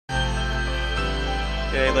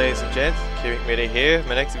G'day ladies and gents, Cubic Media here,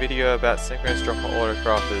 my next video about Synchronized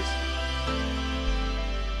Autocrafters.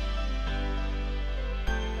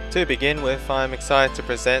 To begin with, I'm excited to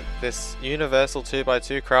present this universal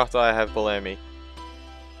 2x2 crafter I have below me.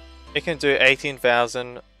 It can do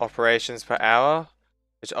 18,000 operations per hour,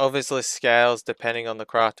 which obviously scales depending on the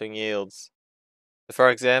crafting yields. For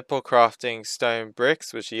example, crafting stone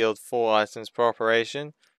bricks, which yield 4 items per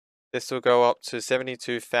operation, this will go up to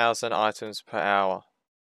 72,000 items per hour.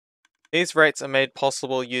 These rates are made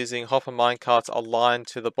possible using hopper minecarts aligned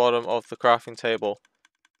to the bottom of the crafting table.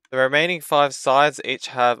 The remaining 5 sides each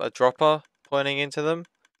have a dropper pointing into them,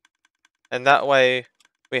 and that way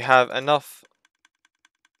we have enough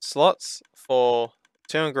slots for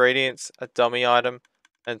 2 ingredients, a dummy item,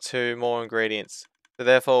 and 2 more ingredients. So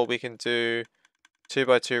therefore we can do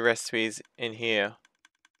 2x2 recipes in here.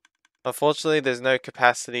 Unfortunately, there's no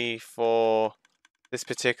capacity for this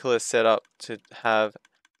particular setup to have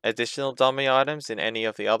additional dummy items in any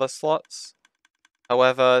of the other slots.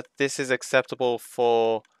 However, this is acceptable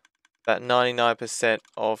for about 99%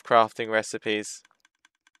 of crafting recipes.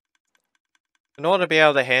 In order to be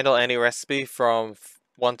able to handle any recipe from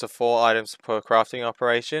 1 to 4 items per crafting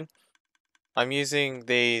operation, I'm using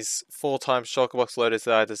these 4x shulker loaders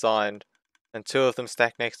that I designed, and 2 of them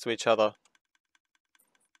stacked next to each other.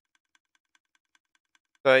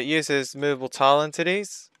 So it uses movable tile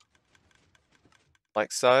entities,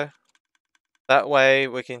 like so. That way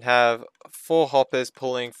we can have 4 hoppers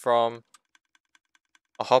pulling from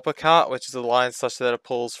a hopper cart, which is aligned such that it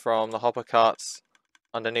pulls from the hopper carts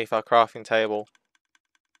underneath our crafting table.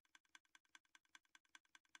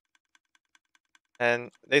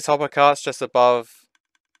 And these hopper carts just above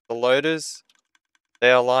the loaders, they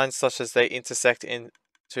are aligned such as they intersect into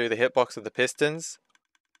the hitbox of the pistons.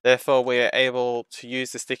 Therefore, we are able to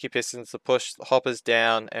use the sticky pistons to push the hoppers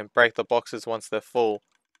down and break the boxes once they're full.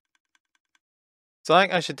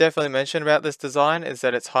 Something I should definitely mention about this design is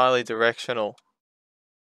that it's highly directional.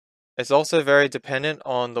 It's also very dependent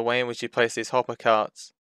on the way in which you place these hopper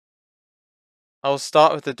carts. I will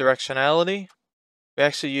start with the directionality. We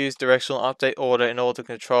actually use directional update order in order to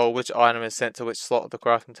control which item is sent to which slot of the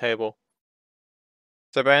crafting table.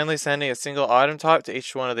 So by only sending a single item type to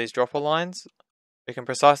each one of these dropper lines, we can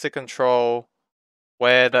precisely control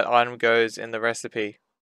where that item goes in the recipe.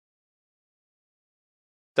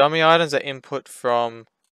 Dummy items are input from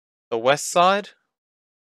the west side.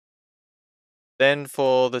 Then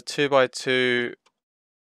for the 2x2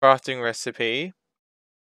 crafting recipe,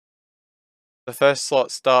 the first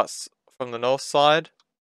slot starts from the north side,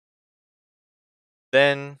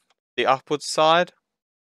 then the upward side,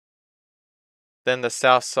 then the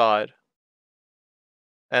south side.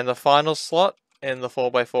 And the final slot in the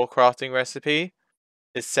 4x4 crafting recipe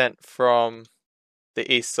is sent from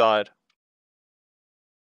the east side.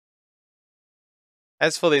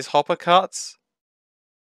 As for these hopper carts,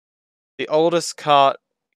 the oldest cart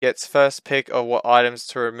gets first pick of what items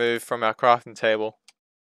to remove from our crafting table.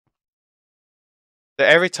 So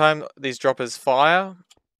every time these droppers fire,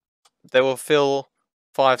 they will fill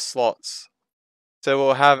 5 slots. So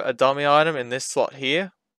we'll have a dummy item in this slot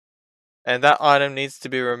here, and that item needs to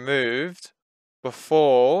be removed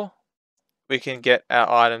before we can get our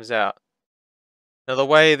items out. Now the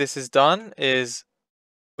way this is done is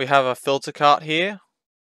we have a filter cart here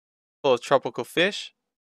full of tropical fish,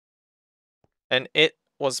 and it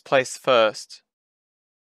was placed first.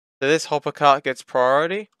 So this hopper cart gets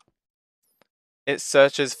priority. It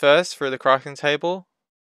searches first through the crafting table,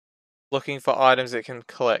 looking for items it can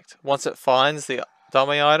collect. Once it finds the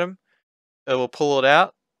dummy item, it will pull it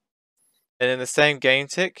out, and in the same game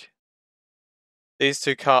tick, these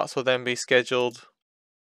 2 carts will then be scheduled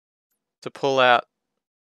to pull out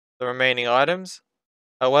the remaining items.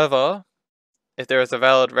 However, if there is a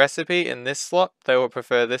valid recipe in this slot, they will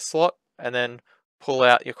prefer this slot and then pull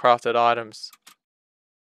out your crafted items.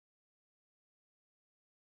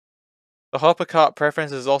 The hopper cart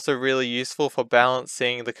preference is also really useful for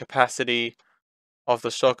balancing the capacity of the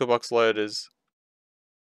shulker loaders.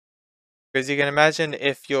 Because you can imagine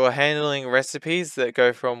if you're handling recipes that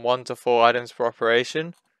go from 1 to 4 items per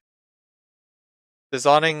operation,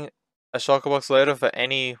 designing a shulker loader for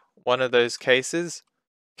any one of those cases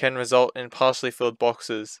can result in partially filled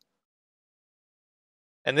boxes.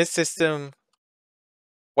 And this system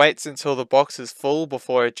waits until the box is full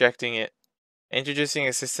before ejecting it. Introducing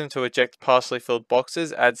a system to eject partially filled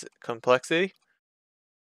boxes adds complexity.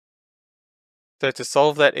 So to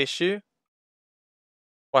solve that issue,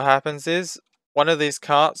 what happens is one of these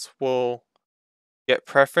carts will get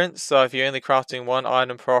preference. So if you're only crafting 1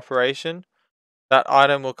 item per operation, that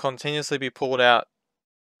item will continuously be pulled out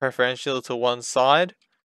preferentially to one side,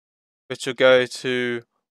 which will go to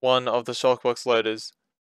one of the shulkerbox loaders.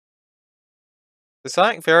 So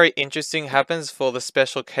something very interesting happens for the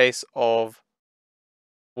special case of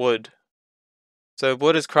wood. So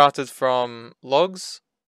wood is crafted from logs,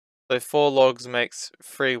 so 4 logs makes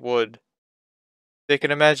 3 wood. So you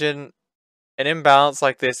can imagine an imbalance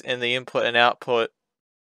like this in the input and output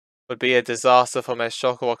would be a disaster for most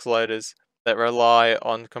shulkerbox loaders that rely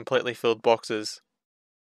on completely filled boxes.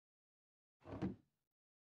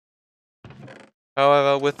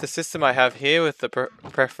 However, with the system I have here, with the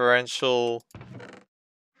preferential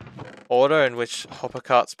order in which hopper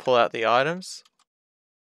carts pull out the items,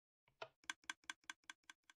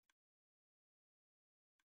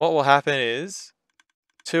 what will happen is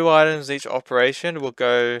 2 items each operation will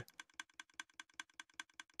go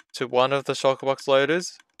to one of the shulkerbox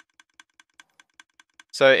loaders,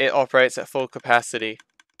 so it operates at full capacity.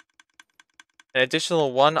 An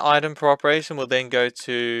additional 1 item per operation will then go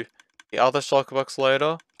to the other shulkerbox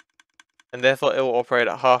loader, and therefore it will operate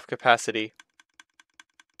at half capacity.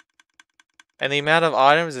 And the amount of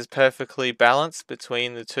items is perfectly balanced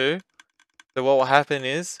between the two. So what will happen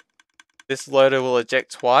is, this loader will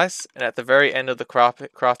eject twice, and at the very end of the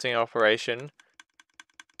crafting operation,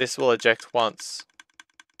 this will eject once.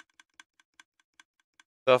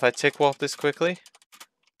 So if I tick warp this quickly,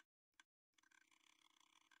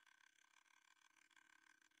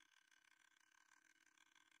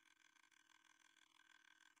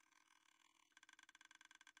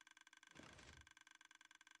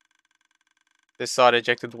 this side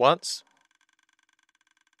ejected once.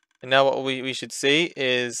 And now what we should see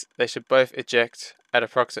is they should both eject at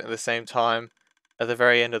approximately the same time at the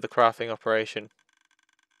very end of the crafting operation.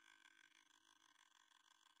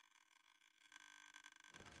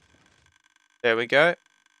 There we go.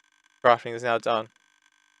 Crafting is now done.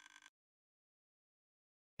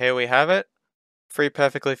 Here we have it. 3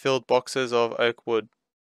 perfectly filled boxes of oak wood.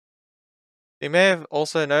 You may have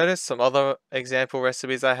also noticed some other example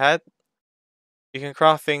recipes I had. You can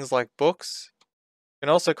craft things like books. You can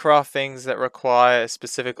also craft things that require a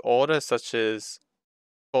specific order, such as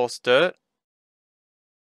coarse dirt.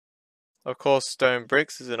 Of course, stone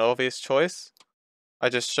bricks is an obvious choice. I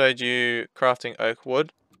just showed you crafting oak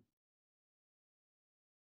wood.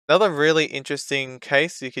 Another really interesting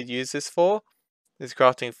case you could use this for is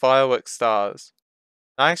crafting fireworks stars.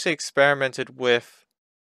 I actually experimented with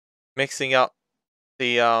mixing up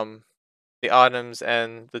the items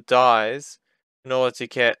and the dyes in order to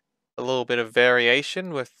get a little bit of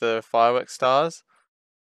variation with the fireworks stars.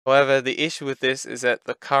 However, the issue with this is that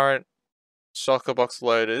the current shulkerbox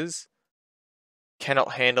loaders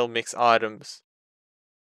cannot handle mixed items.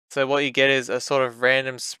 So what you get is a sort of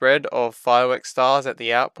random spread of fireworks stars at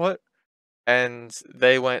the output, and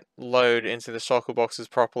they won't load into the shulkerboxes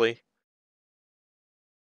properly.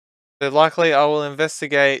 So likely I will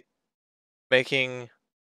investigate making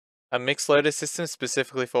a mixed loader system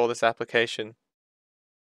specifically for this application.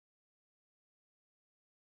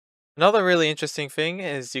 Another really interesting thing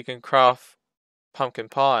is you can craft pumpkin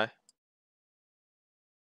pie.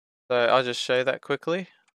 So I'll just show that quickly.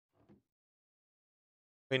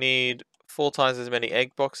 We need 4 times as many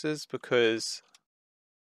egg boxes because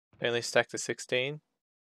they only stack to 16.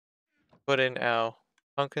 Put in our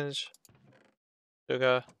pumpkins,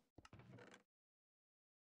 sugar,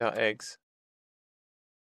 our eggs.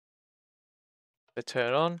 They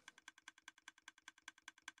turn on.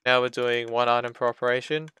 Now we're doing 1 item per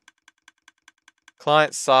operation.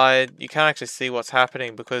 Client side, you can't actually see what's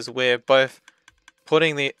happening because we're both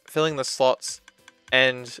filling the slots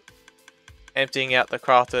and emptying out the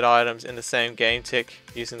crafted items in the same game tick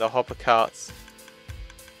using the hopper carts.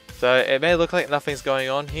 So it may look like nothing's going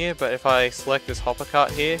on here, but if I select this hopper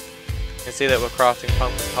cart here, you can see that we're crafting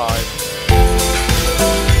pumpkin pies.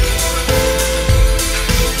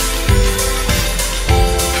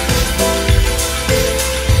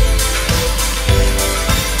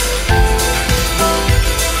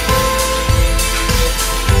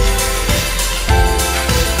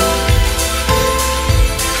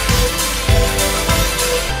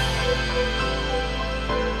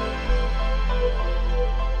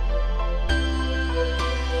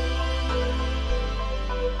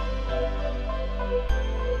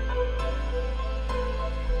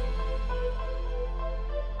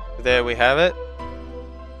 There we have it.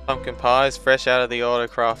 Pumpkin pies fresh out of the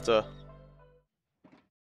Autocrafter.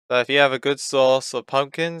 So if you have a good source of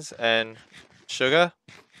pumpkins and sugar,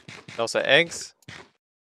 and also eggs,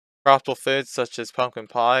 craftable foods such as pumpkin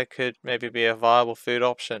pie could maybe be a viable food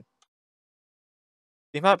option.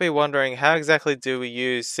 You might be wondering, how exactly do we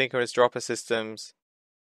use synchronous dropper systems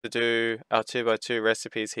to do our 2x2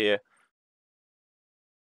 recipes here?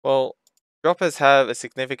 Well, droppers have a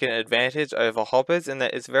significant advantage over hoppers in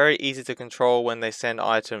that it's very easy to control when they send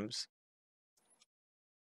items.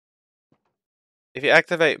 If you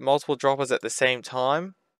activate multiple droppers at the same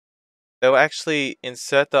time, they will actually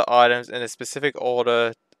insert the items in a specific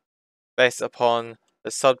order based upon the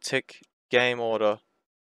subtick game order.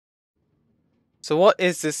 So what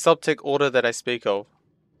is this subtick order that I speak of?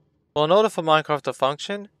 Well, in order for Minecraft to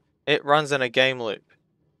function, it runs in a game loop.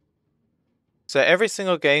 So every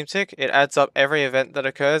single game tick, it adds up every event that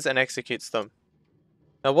occurs and executes them.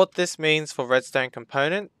 Now what this means for redstone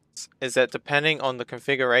components is that depending on the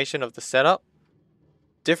configuration of the setup,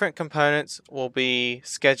 different components will be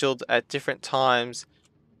scheduled at different times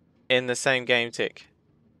in the same game tick.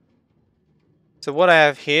 So what I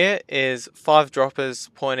have here is 5 droppers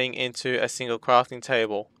pointing into a single crafting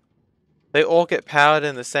table. They all get powered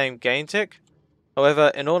in the same game tick.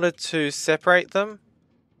 However, in order to separate them,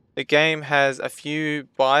 the game has a few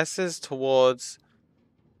biases towards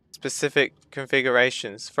specific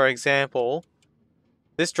configurations. For example,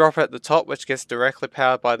 this dropper at the top, which gets directly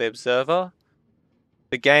powered by the observer,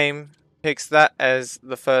 the game picks that as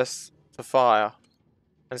the first to fire.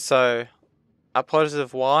 And so our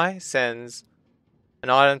positive Y sends an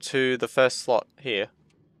item to the first slot here.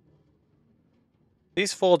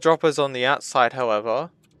 These 4 droppers on the outside,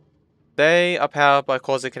 however, they are powered by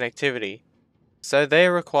quasi connectivity. So they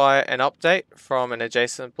require an update from an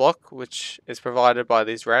adjacent block which is provided by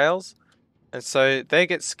these rails, and so they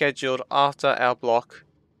get scheduled after our block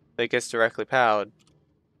that gets directly powered.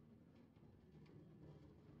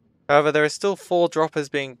 However, there are still 4 droppers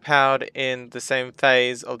being powered in the same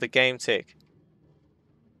phase of the game tick,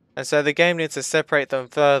 and so the game needs to separate them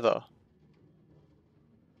further.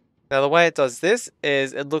 Now the way it does this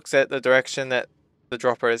is it looks at the direction that the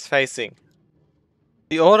dropper is facing.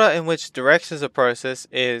 The order in which directions are processed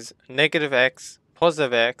is -x,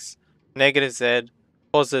 +x, -z,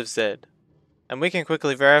 +z. And we can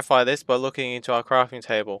quickly verify this by looking into our crafting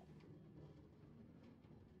table.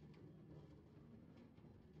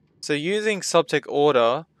 So using subtick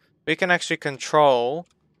order, we can actually control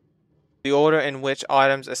the order in which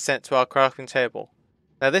items are sent to our crafting table.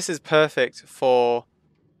 Now this is perfect for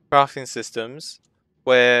crafting systems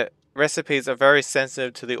where recipes are very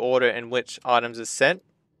sensitive to the order in which items are sent.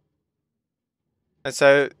 And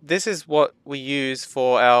so this is what we use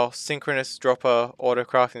for our synchronous dropper auto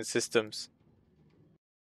crafting systems.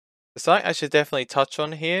 Something I should definitely touch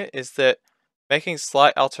on here is that making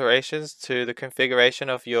slight alterations to the configuration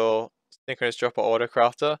of your synchronous dropper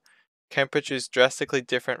autocrafter can produce drastically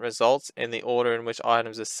different results in the order in which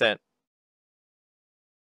items are sent.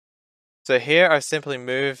 So here I've simply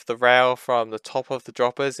moved the rail from the top of the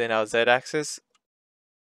droppers in our Z-axis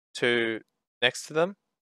to next to them.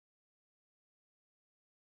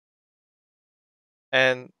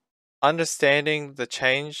 And understanding the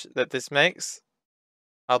change that this makes,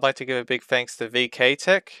 I'd like to give a big thanks to VK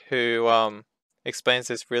Tech, who explains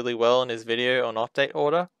this really well in his video on update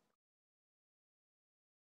order.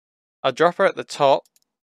 Our dropper at the top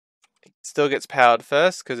still gets powered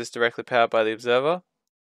first because it's directly powered by the observer.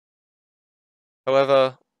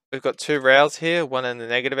 However, we've got 2 rails here, one in the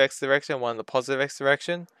negative X direction, one in the positive X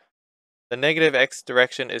direction. The negative X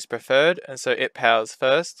direction is preferred, and so it powers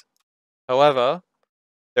first. However,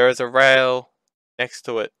 there is a rail next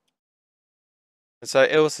to it, and so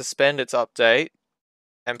it will suspend its update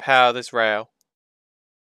and power this rail.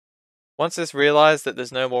 Once it's realized that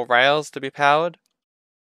there's no more rails to be powered,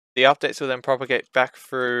 the updates will then propagate back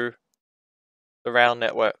through the rail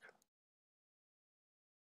network.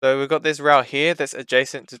 So we've got this rail here that's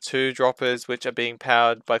adjacent to 2 droppers which are being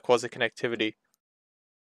powered by quasi connectivity.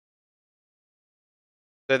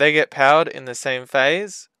 So they get powered in the same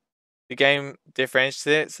phase. The game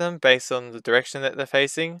differentiates them based on the direction that they're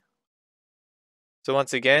facing. So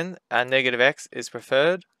once again, our negative X is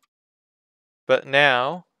preferred, but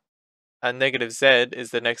now our negative Z is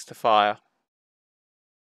the next to fire.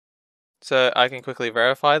 So I can quickly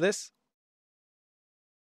verify this.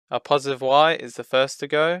 Our positive Y is the first to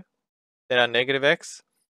go, then our negative X.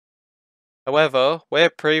 However, where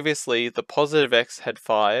previously the positive X had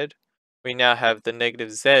fired, we now have the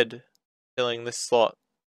negative Z filling this slot.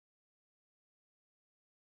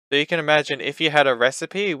 So you can imagine if you had a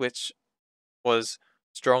recipe which was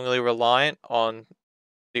strongly reliant on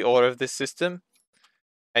the order of this system,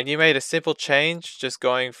 and you made a simple change just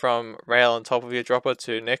going from rail on top of your dropper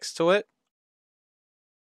to next to it,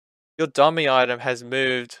 your dummy item has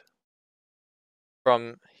moved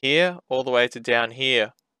from here all the way to down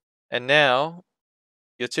here, and now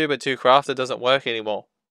your 2x2 crafter doesn't work anymore.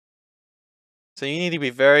 So you need to be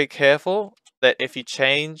very careful that if you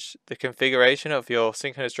change the configuration of your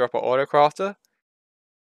Synchronized Dropper Autocrafter,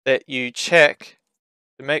 that you check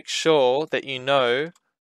to make sure that you know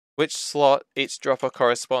which slot each dropper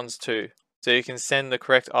corresponds to, so you can send the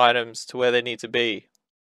correct items to where they need to be.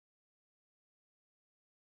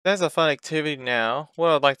 There's a fun activity now. What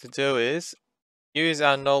I'd like to do is use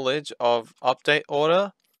our knowledge of update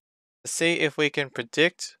order to see if we can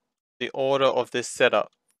predict the order of this setup.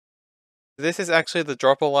 This is actually the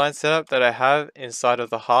dropper line setup that I have inside of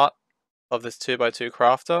the heart of this 2x2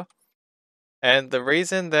 crafter. And the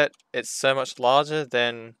reason that it's so much larger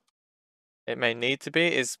than it may need to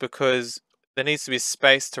be is because there needs to be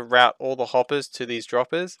space to route all the hoppers to these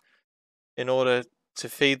droppers in order to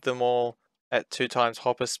feed them all at 2 times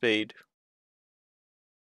hopper speed.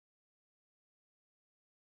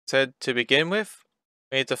 So to begin with,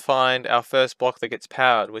 we need to find our first block that gets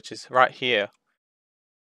powered, which is right here.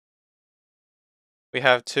 We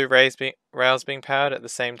have 2 rails being powered at the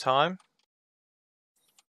same time.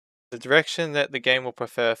 The direction that the game will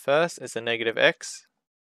prefer first is the negative X.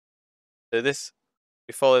 So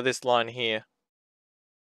we follow this line here.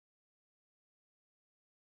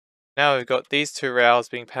 Now we've got these 2 rails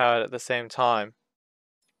being powered at the same time.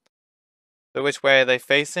 So which way are they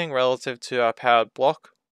facing relative to our powered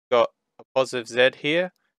block? We've got a positive Z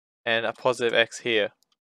here and a positive X here.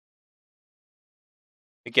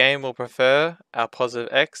 The game will prefer our positive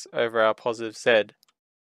X over our positive Z.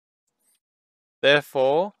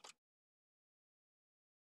 Therefore,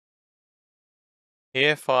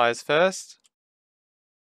 here fires first.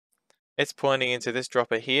 It's pointing into this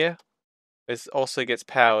dropper here. This also gets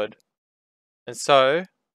powered. And so,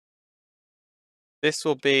 this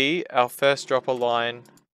will be our first dropper line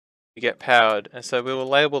to get powered. And so we will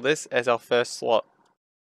label this as our first slot.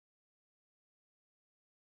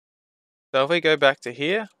 So if we go back to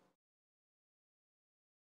here,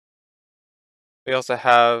 we also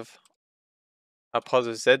have a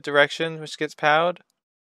positive Z direction which gets powered.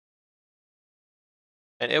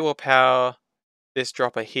 And it will power this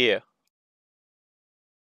dropper here.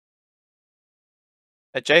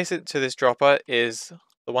 Adjacent to this dropper is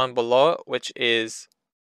the one below it, which is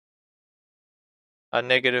a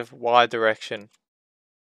negative Y direction.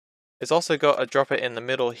 It's also got a dropper in the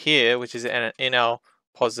middle here, which is in our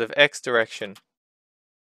positive X direction.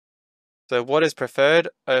 So what is preferred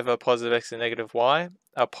over positive X and negative Y?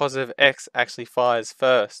 Our positive X actually fires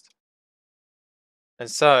first.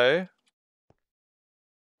 And so,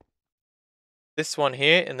 this one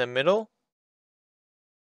here in the middle,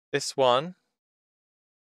 this one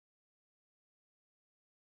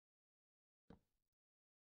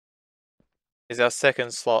is our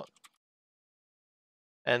second slot.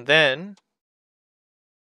 And then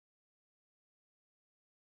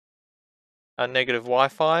our negative Y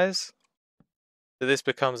fires, so this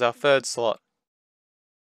becomes our third slot.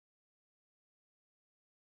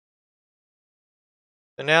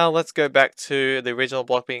 So now let's go back to the original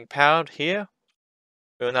block being powered here.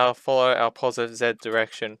 We will now follow our positive Z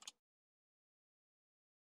direction.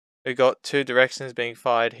 We've got 2 directions being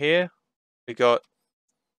fired here. We've got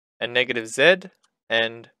a negative Z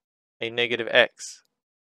and a negative X.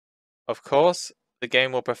 Of course, the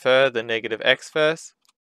game will prefer the negative X first,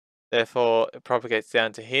 therefore it propagates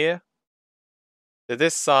down to here. So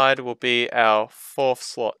this side will be our 4th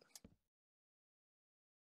slot.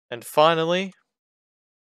 And finally,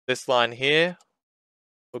 this line here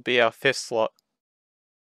will be our 5th slot.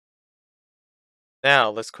 Now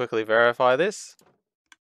let's quickly verify this.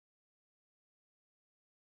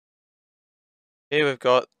 Here we've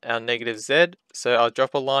got our negative Z, so our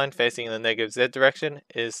dropper line facing in the negative Z direction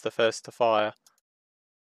is the first to fire.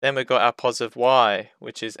 Then we've got our positive Y,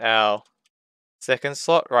 which is our second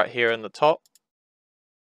slot right here in the top.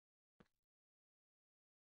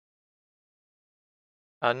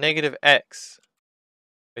 Our negative X,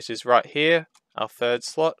 which is right here, our third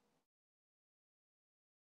slot.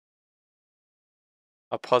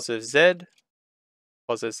 Our positive Z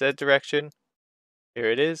direction,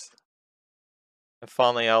 here it is. And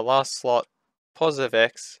finally our last slot, positive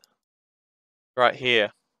X, right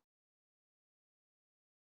here.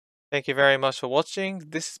 Thank you very much for watching.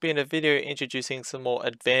 This has been a video introducing some more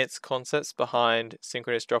advanced concepts behind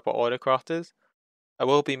Synchronized Dropper Autocrafters. I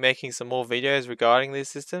will be making some more videos regarding these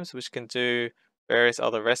systems which can do various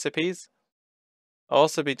other recipes. I'll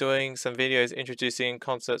also be doing some videos introducing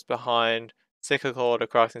concepts behind cyclical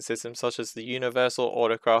autocrafting systems such as the universal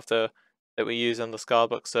autocrafter that we use on the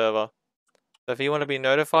Scarbook server. So if you want to be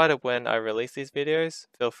notified of when I release these videos,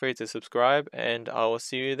 feel free to subscribe and I will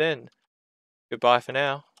see you then. Goodbye for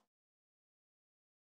now.